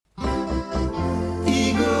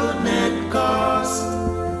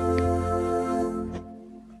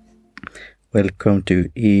Welcome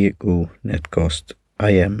to EO Netcast. I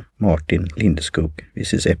am Martin Lindeskog.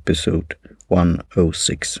 This is episode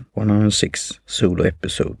 106 solo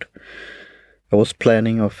episode. I was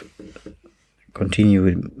planning of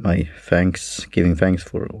continuing my giving thanks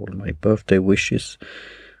for all my birthday wishes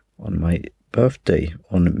on my birthday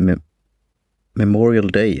on Memorial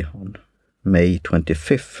Day on May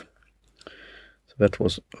 25th. So that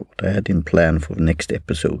was what I had in plan for the next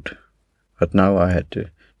episode. But now I had to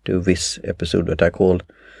do this episode that I call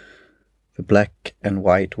The Black and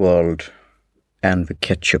White World and the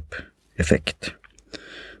Ketchup Effect.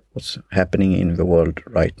 What's happening in the world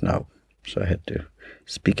right now. So I had to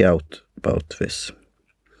speak out about this.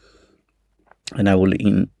 And I will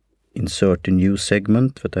insert a new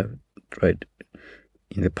segment that I've tried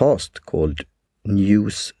in the past called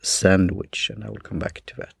News Sandwich, and I will come back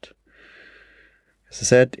to that. As I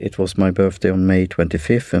said, it was my birthday on May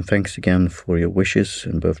 25th, and thanks again for your wishes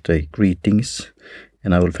and birthday greetings.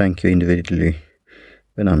 And I will thank you individually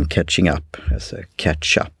when I'm catching up, as a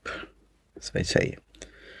catch-up, as they say.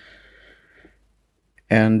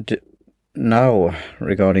 And now,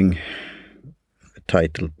 regarding the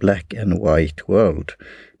title Black and White World,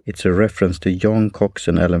 it's a reference to John Cox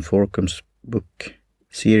and Alan Forkum's book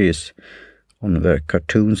series on their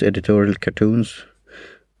editorial cartoons,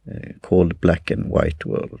 called Black and White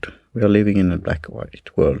World. We are living in a black and white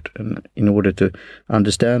world, and in order to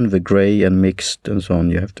understand the grey and mixed and so on,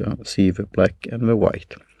 you have to see the black and the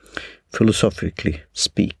white, philosophically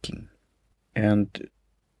speaking. And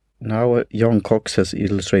now John Cox has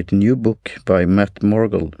illustrated a new book by Matt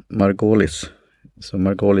Margolis, so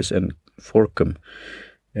Margolis and Forkum,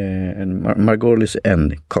 and Margolis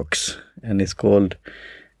and Cox, and it's called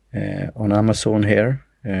on Amazon here,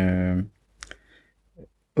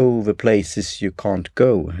 the Places You Can't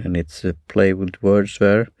Go, and it's a play with words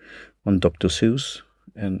there on Dr. Seuss,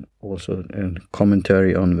 and also a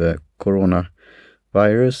commentary on the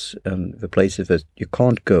coronavirus and the places that you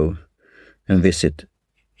can't go and visit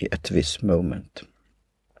at this moment.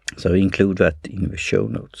 So I include that in the show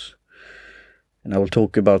notes. And I will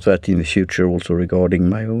talk about that in the future also regarding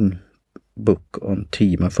my own book on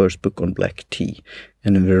tea, my first book on black tea,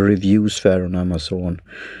 and in the reviews there on Amazon,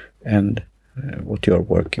 and what you are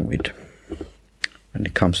working with when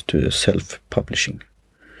it comes to self-publishing.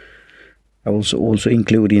 I will also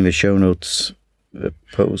include in the show notes the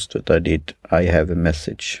post that I did. I have a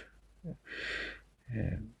message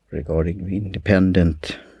regarding the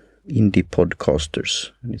independent indie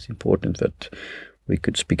podcasters, and it's important that we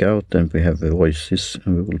could speak out and we have the voices,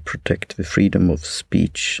 and we will protect the freedom of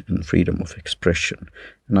speech and freedom of expression.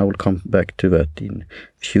 And I will come back to that in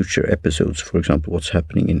future episodes, for example, what's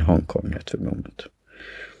happening in Hong Kong at the moment.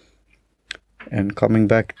 And coming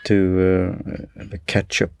back to the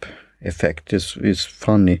ketchup effect, is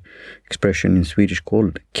funny expression in Swedish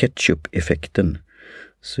called ketchup-effekten.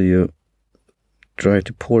 So you try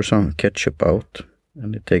to pour some ketchup out,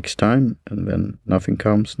 and it takes time, and then nothing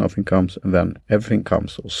comes, and then everything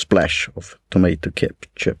comes, or splash of tomato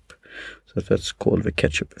ketchup. So that's called the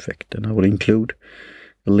ketchup effect. And I will include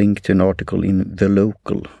a link to an article in The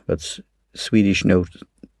Local, that's Swedish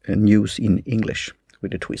news in English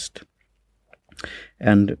with a twist.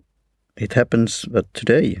 And it happens that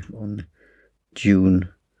today, on June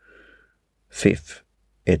 5th,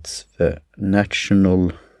 it's the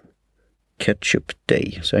National Ketchup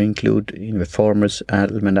Day. So I include in the Farmer's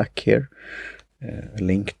Almanac here a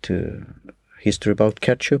link to history about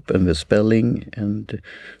ketchup and the spelling, and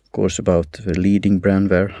of course about the leading brand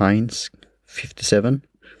there, Heinz 57.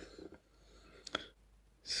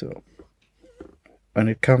 So when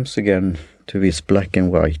it comes again to this black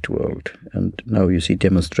and white world, and now you see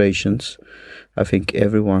demonstrations, I think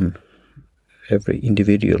every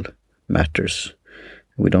individual matters.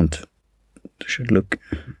 We should look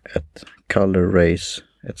at color, race,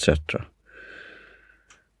 etc.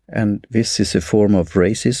 And this is a form of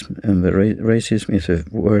racism, and the racism is the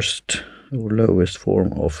worst or lowest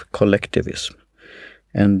form of collectivism.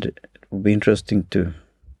 And it will be interesting to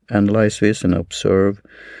analyze this and observe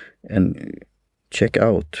and check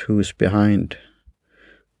out who is behind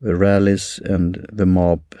the rallies and the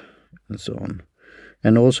mob and so on.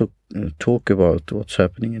 And also talk about what's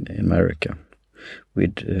happening in America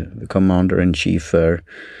with the commander-in-chief there,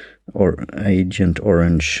 or Agent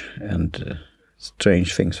Orange, and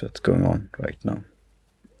strange things that's going on right now.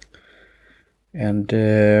 And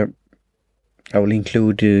I will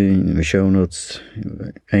include in the show notes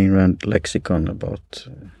Ayn Rand lexicon about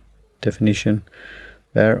definition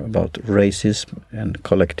there about racism and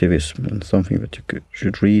collectivism, and something that you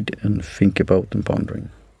should read and think about and pondering.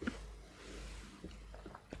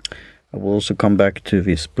 I will also come back to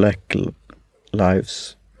this black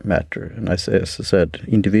lives matter, and as I said,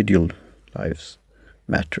 individual lives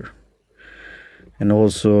matter. And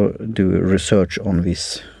also do research on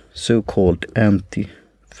this so-called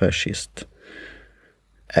anti-fascist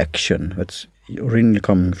action that's originally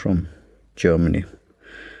coming from Germany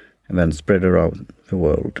and then spread around the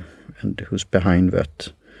world, and who's behind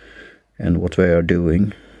that and what they are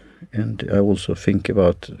doing. And I also think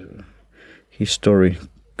about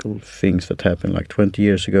historical things that happened like 20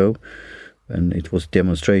 years ago, when it was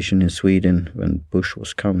demonstration in Sweden when Bush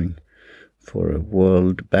was coming for a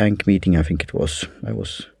World Bank meeting, I think it was. I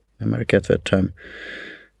was in America at that time.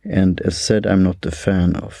 And as I said, I'm not a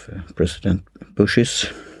fan of President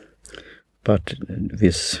Bush's, but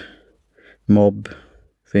this mob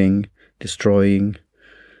thing, destroying,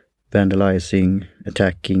 vandalizing,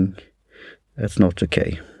 attacking, that's not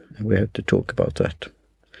okay. And we have to talk about that.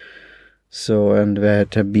 So, and there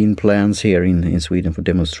have been plans here in Sweden for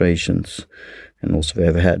demonstrations, and also we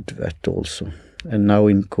have had that also. And now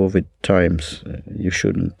in COVID times, you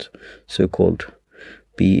shouldn't so-called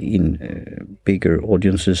be in bigger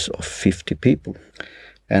audiences of 50 people.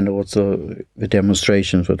 And also the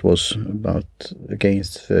demonstrations that was about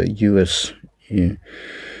against the US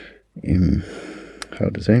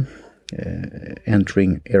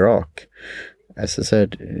entering Iraq. As I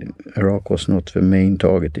said, Iraq was not the main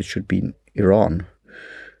target. It should be Iran,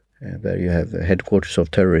 where you have the headquarters of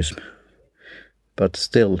terrorism. But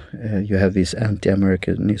still, you have this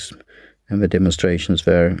anti-Americanism and the demonstrations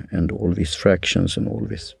there, and all these fractions and all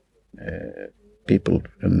these people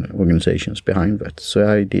and organizations behind that. So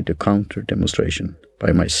I did a counter demonstration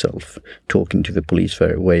by myself, talking to the police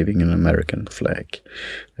there, waving an American flag.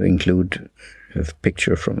 I include a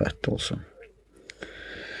picture from that also.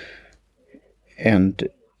 And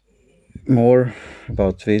more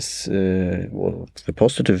about this, the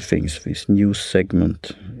positive things, this news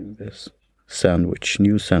segment, this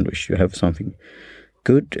news sandwich. You have something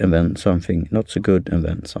good and then something not so good and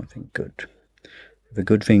then something good. The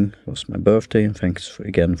good thing was my birthday, and thanks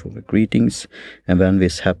again for the greetings. And then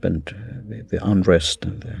this happened, the unrest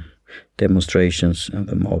and the demonstrations and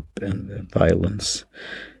the mob and the violence.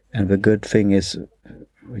 And the good thing is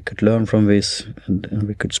we could learn from this, and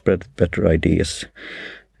we could spread better ideas.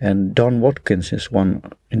 And Don Watkins is one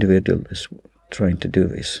individual is trying to do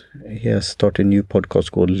this. He has started a new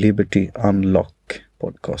podcast called Liberty Unlock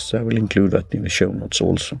Podcast. So I will include that in the show notes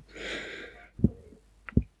also.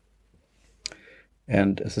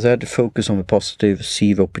 And as I said, focus on the positive,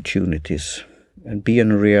 see the opportunities, and be a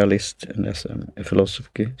realist. And as a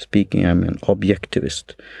philosophy speaking, I'm an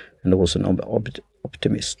objectivist and also an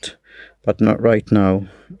optimist. But not right now,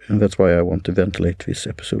 and that's why I want to ventilate this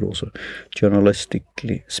episode also.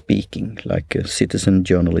 Journalistically speaking, like a citizen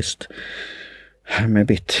journalist, I'm a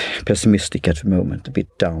bit pessimistic at the moment, a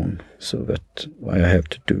bit down. So that's why I have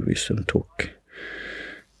to do this and talk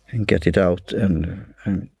and get it out. And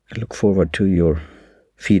I look forward to your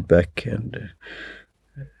feedback and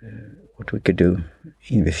what we could do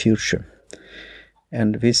in the future.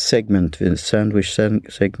 And this segment, the sandwich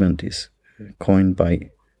segment, is coined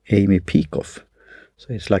by Amy Peikoff. So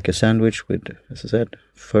it's like a sandwich with, as I said,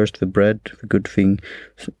 first the bread, the good thing,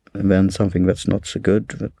 and then something that's not so good,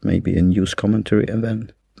 that maybe a news commentary, and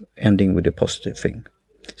then ending with a positive thing.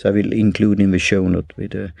 So I will include in the show note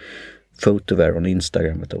with a photo there on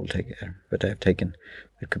Instagram that I have taken.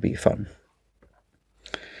 It could be fun.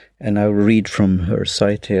 And I will read from her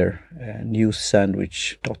site here,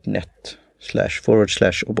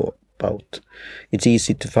 newssandwich.net//about. It's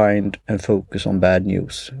easy to find and focus on bad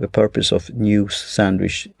news. The purpose of News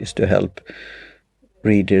Sandwich is to help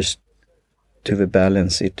readers to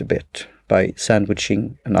balance it a bit by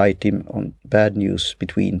sandwiching an item on bad news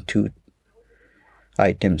between two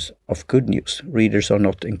items of good news. Readers are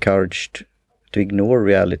not encouraged to ignore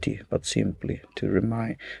reality, but simply to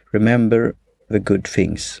remember the good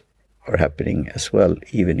things are happening as well,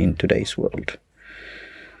 even in today's world.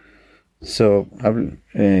 So I will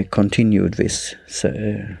continue this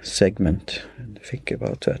segment and think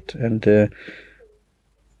about that. And I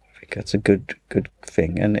think that's a good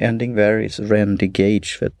thing. And ending there is Randy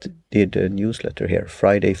Gage that did a newsletter here,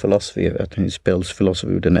 Friday Philosophy, that he spells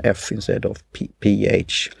philosophy with an F instead of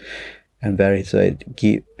PH. And there he said,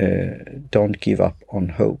 don't give up on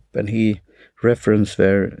hope. And he referenced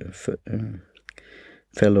their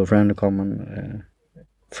fellow friend, a common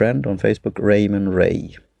friend on Facebook, Raymond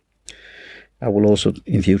Ray. I will also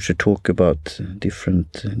in future talk about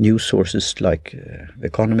different news sources like The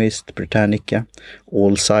Economist, Britannica,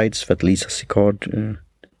 All Sides that Lisa Sicard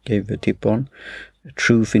gave a tip on,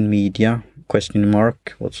 Truth in Media, question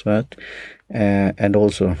mark, what's that? And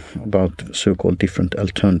also about so-called different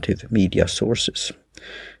alternative media sources.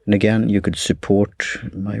 And again, you could support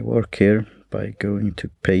my work here by going to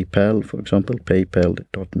PayPal, for example,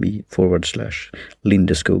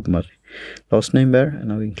 paypal.me/Lindeskog, my last name there,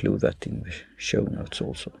 and I'll include that in the show notes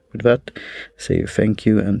also. With that, I say thank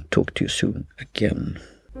you and talk to you soon again.